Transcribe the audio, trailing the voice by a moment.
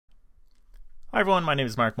Hi everyone, my name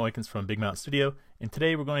is Mark Moikins from Big Mountain Studio, and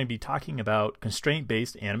today we're going to be talking about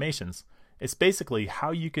constraint-based animations. It's basically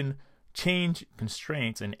how you can change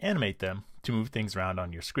constraints and animate them to move things around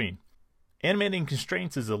on your screen. Animating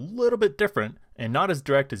constraints is a little bit different and not as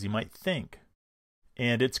direct as you might think.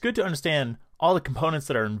 And it's good to understand all the components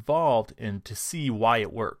that are involved and to see why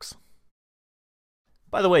it works.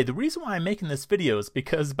 By the way, the reason why I'm making this video is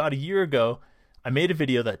because about a year ago, I made a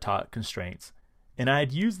video that taught constraints. And I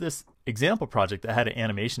had used this example project that had an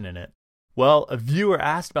animation in it. Well, a viewer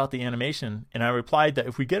asked about the animation, and I replied that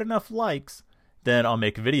if we get enough likes, then I'll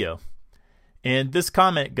make a video. And this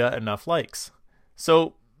comment got enough likes.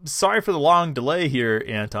 So, sorry for the long delay here,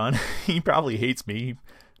 Anton. He probably hates me. He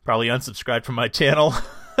probably unsubscribed from my channel.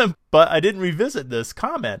 But I didn't revisit this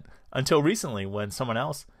comment until recently when someone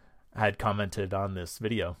else had commented on this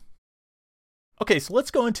video. Okay, so let's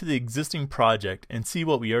go into the existing project and see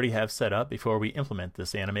what we already have set up before we implement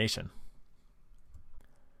this animation.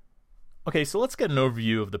 Okay, so let's get an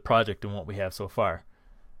overview of the project and what we have so far.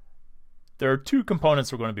 There are two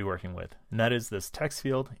components we're going to be working with, and that is this text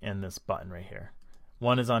field and this button right here.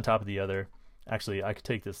 One is on top of the other. Actually, I could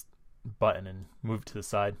take this button and move it to the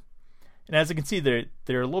side. And as you can see, they're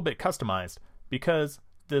a little bit customized because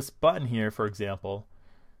this button here, for example,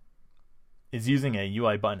 is using a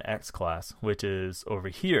uibutton_x class, which is over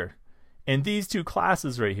here. And these two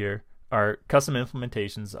classes right here are custom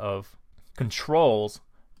implementations of controls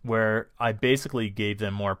where I basically gave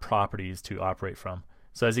them more properties to operate from.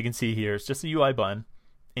 So as you can see here, it's just a UI button,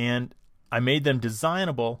 and I made them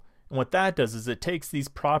designable. And what that does is it takes these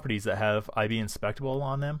properties that have IB inspectable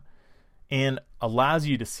on them and allows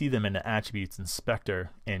you to see them in the attributes inspector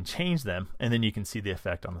and change them, and then you can see the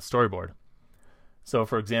effect on the storyboard. So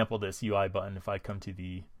for example, this UI button, if I come to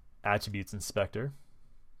the attributes inspector,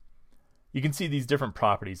 you can see these different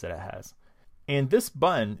properties that it has. And this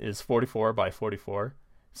button is 44 by 44.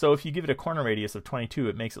 So if you give it a corner radius of 22,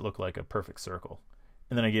 it makes it look like a perfect circle.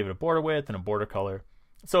 And then I gave it a border width and a border color.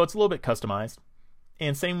 So it's a little bit customized.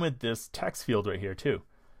 And same with this text field right here too.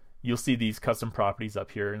 You'll see these custom properties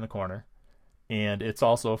up here in the corner. And it's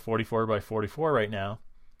also 44 by 44 right now.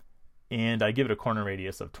 And I give it a corner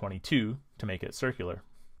radius of 22 to make it circular.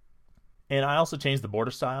 And I also changed the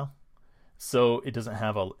border style so it doesn't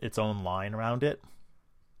have its own line around it.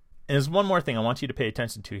 And there's one more thing I want you to pay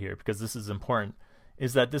attention to here, because this is important,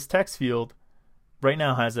 is that this text field right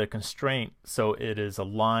now has a constraint, so it is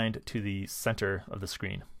aligned to the center of the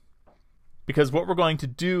screen. Because what we're going to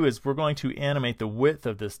do is we're going to animate the width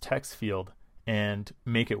of this text field and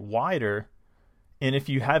make it wider. And if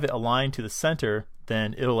you have it aligned to the center,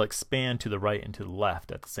 then it'll expand to the right and to the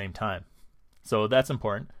left at the same time. So that's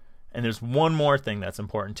important. And there's one more thing that's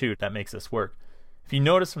important too that makes this work. If you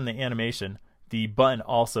notice from the animation, the button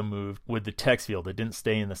also moved with the text field. It didn't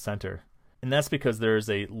stay in the center. And that's because there's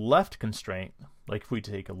a left constraint. Like if we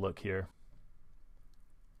take a look here.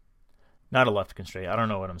 Not a left constraint. I don't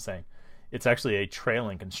know what I'm saying. It's actually a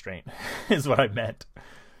trailing constraint is what I meant.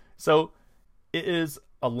 So it is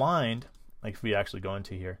aligned. Like if we actually go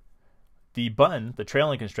into here, the button, the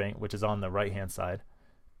trailing constraint, which is on the right hand side,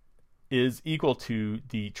 is equal to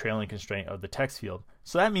the trailing constraint of the text field.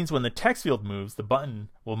 So that means when the text field moves, the button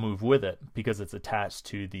will move with it because it's attached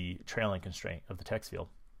to the trailing constraint of the text field.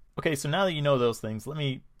 Okay, so now that you know those things, let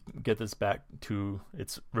me get this back to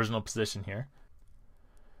its original position here.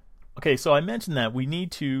 Okay, so I mentioned that we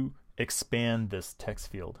need to expand this text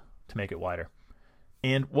field to make it wider.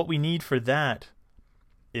 And what we need for that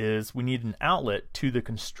is we need an outlet to the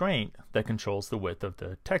constraint that controls the width of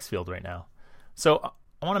the text field right now. So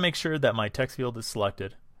I want to make sure that my text field is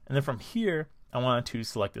selected, and then from here I want to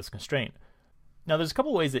select this constraint. Now there's a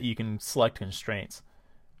couple ways that you can select constraints.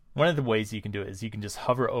 One of the ways you can do it is you can just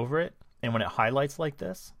hover over it, and when it highlights like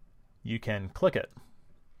this, you can click it.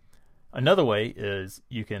 Another way is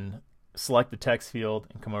you can select the text field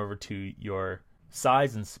and come over to your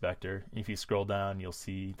size inspector. If you scroll down, you'll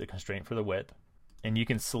see the constraint for the width. And you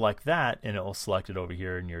can select that, and it will select it over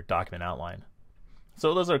here in your document outline.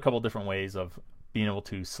 So those are a couple different ways of being able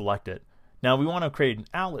to select it. Now we want to create an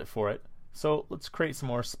outlet for it, so let's create some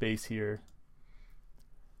more space here.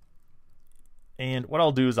 And what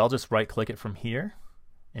I'll do is I'll just right click it from here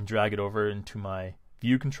and drag it over into my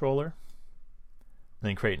view controller, and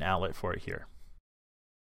then create an outlet for it here.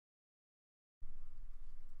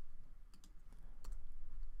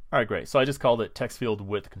 Alright, great. So I just called it text field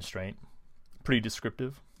width constraint. Pretty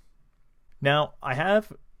descriptive. Now I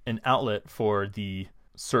have an outlet for the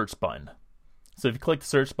search button. So if you click the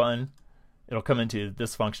search button, it'll come into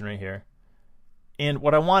this function right here. And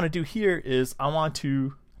what I want to do here is I want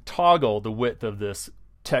to toggle the width of this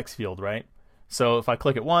text field, right? So if I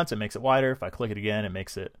click it once, it makes it wider. If I click it again, it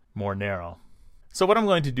makes it more narrow. So what I'm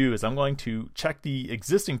going to do is I'm going to check the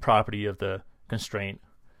existing property of the constraint.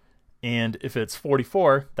 And if it's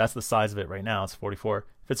 44, that's the size of it right now, it's 44.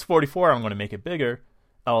 If it's 44, I'm going to make it bigger,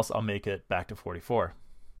 else I'll make it back to 44.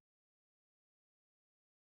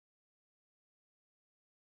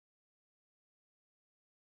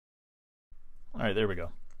 All right, there we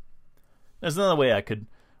go. There's another way I could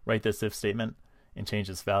write this if statement and change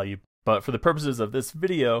its value, but for the purposes of this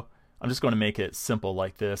video, I'm just going to make it simple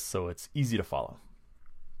like this so it's easy to follow.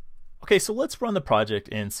 Okay, so let's run the project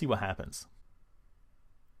and see what happens.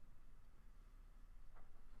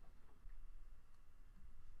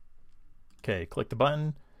 Okay, click the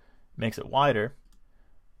button, makes it wider,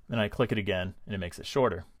 then I click it again and it makes it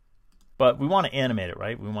shorter. But we want to animate it,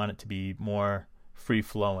 right? We want it to be more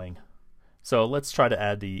free-flowing. So let's try to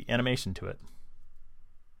add the animation to it.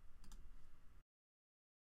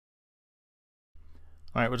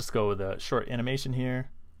 All right, we'll just go with a short animation here.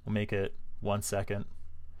 We'll make it 1 second.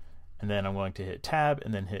 And then I'm going to hit tab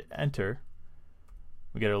and then hit enter.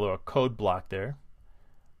 We get a little code block there.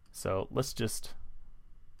 So let's just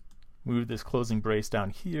move this closing brace down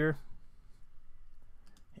here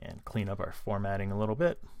and clean up our formatting a little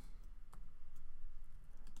bit.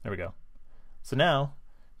 There we go. So now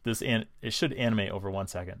it should animate over 1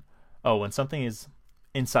 second. Oh, when something is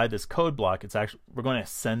inside this code block, we're going to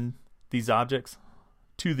send these objects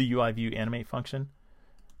to the uiview.animate function.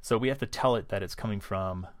 So we have to tell it that it's coming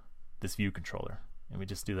from this view controller, and we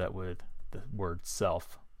just do that with the word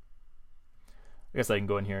self. I guess I can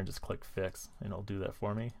go in here and just click fix and it'll do that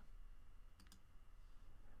for me.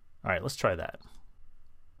 All right, let's try that.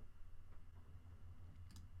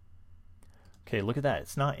 Okay, look at that,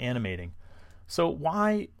 it's not animating. So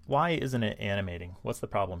why isn't it animating? What's the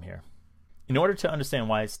problem here? In order to understand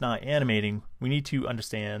why it's not animating, we need to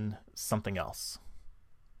understand something else.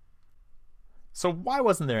 So why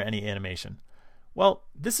wasn't there any animation? Well,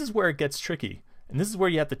 this is where it gets tricky, and this is where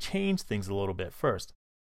you have to change things a little bit first.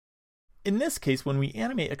 In this case, when we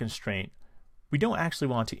animate a constraint, we don't actually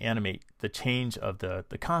want to animate the change of the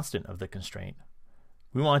constant of the constraint.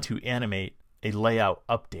 We want to animate a layout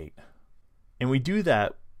update. And we do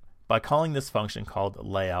that by calling this function called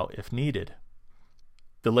layout if needed.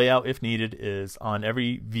 The layout if needed is on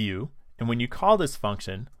every view, and when you call this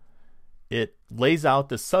function, it lays out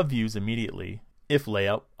the subviews immediately if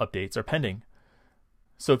layout updates are pending.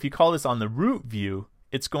 So if you call this on the root view,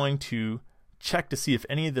 it's going to check to see if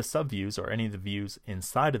any of the subviews or any of the views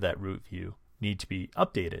inside of that root view need to be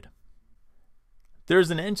updated.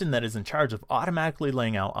 There's an engine that is in charge of automatically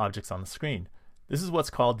laying out objects on the screen. This is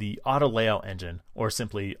what's called the AutoLayout engine, or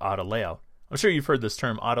simply AutoLayout. I'm sure you've heard this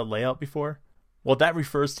term AutoLayout before. Well, that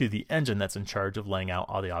refers to the engine that's in charge of laying out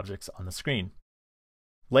all the objects on the screen.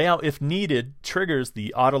 Layout if needed triggers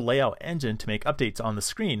the AutoLayout engine to make updates on the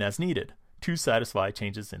screen as needed to satisfy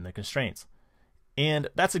changes in the constraints. And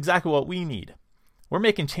that's exactly what we need. We're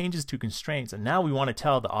making changes to constraints, and now we want to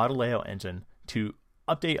tell the AutoLayout engine to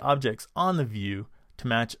update objects on the view to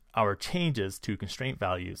match our changes to constraint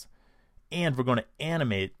values. And we're going to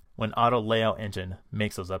animate when AutoLayout engine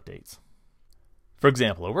makes those updates. For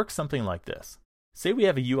example, it works something like this. Say we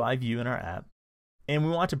have a UI view in our app, and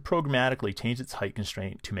we want to programmatically change its height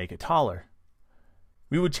constraint to make it taller.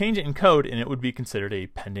 We would change it in code, and it would be considered a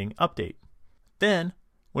pending update. Then,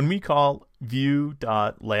 when we call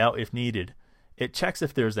view.layoutIfNeeded, it checks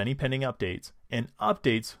if there's any pending updates and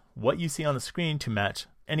updates what you see on the screen to match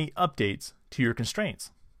any updates to your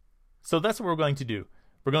constraints. So that's what we're going to do.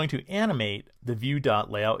 We're going to animate the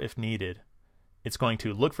view.layoutIfNeeded. It's going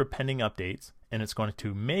to look for pending updates, and it's going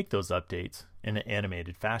to make those updates in an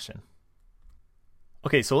animated fashion.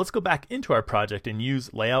 Okay, so let's go back into our project and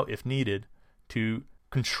use layout if needed to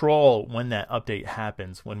control when that update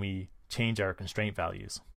happens when we change our constraint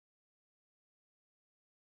values.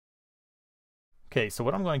 Okay, so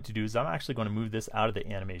what I'm going to do is I'm actually going to move this out of the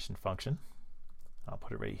animation function. I'll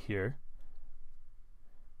put it right here.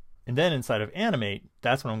 And then inside of animate,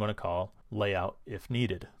 that's what I'm going to call layout if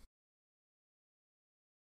needed.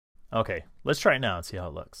 Okay, let's try it now and see how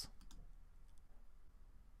it looks.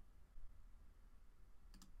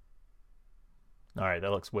 All right,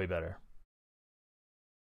 that looks way better.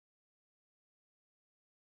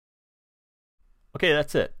 Okay,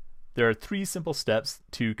 that's it. There are 3 simple steps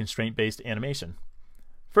to constraint-based animation.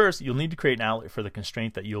 First, you'll need to create an outlet for the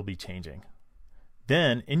constraint that you'll be changing.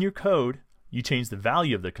 Then, in your code, you change the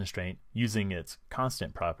value of the constraint using its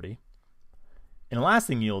constant property. And the last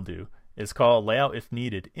thing you'll do is call layout if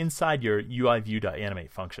needed inside your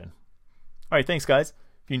uiview.animate function. All right, thanks guys.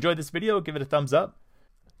 If you enjoyed this video, give it a thumbs up.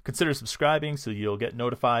 Consider subscribing so you'll get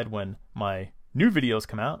notified when my new videos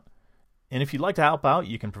come out. And if you'd like to help out,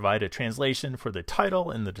 you can provide a translation for the title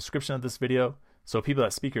and the description of this video so people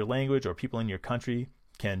that speak your language or people in your country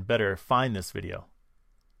can better find this video.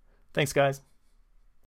 Thanks, guys.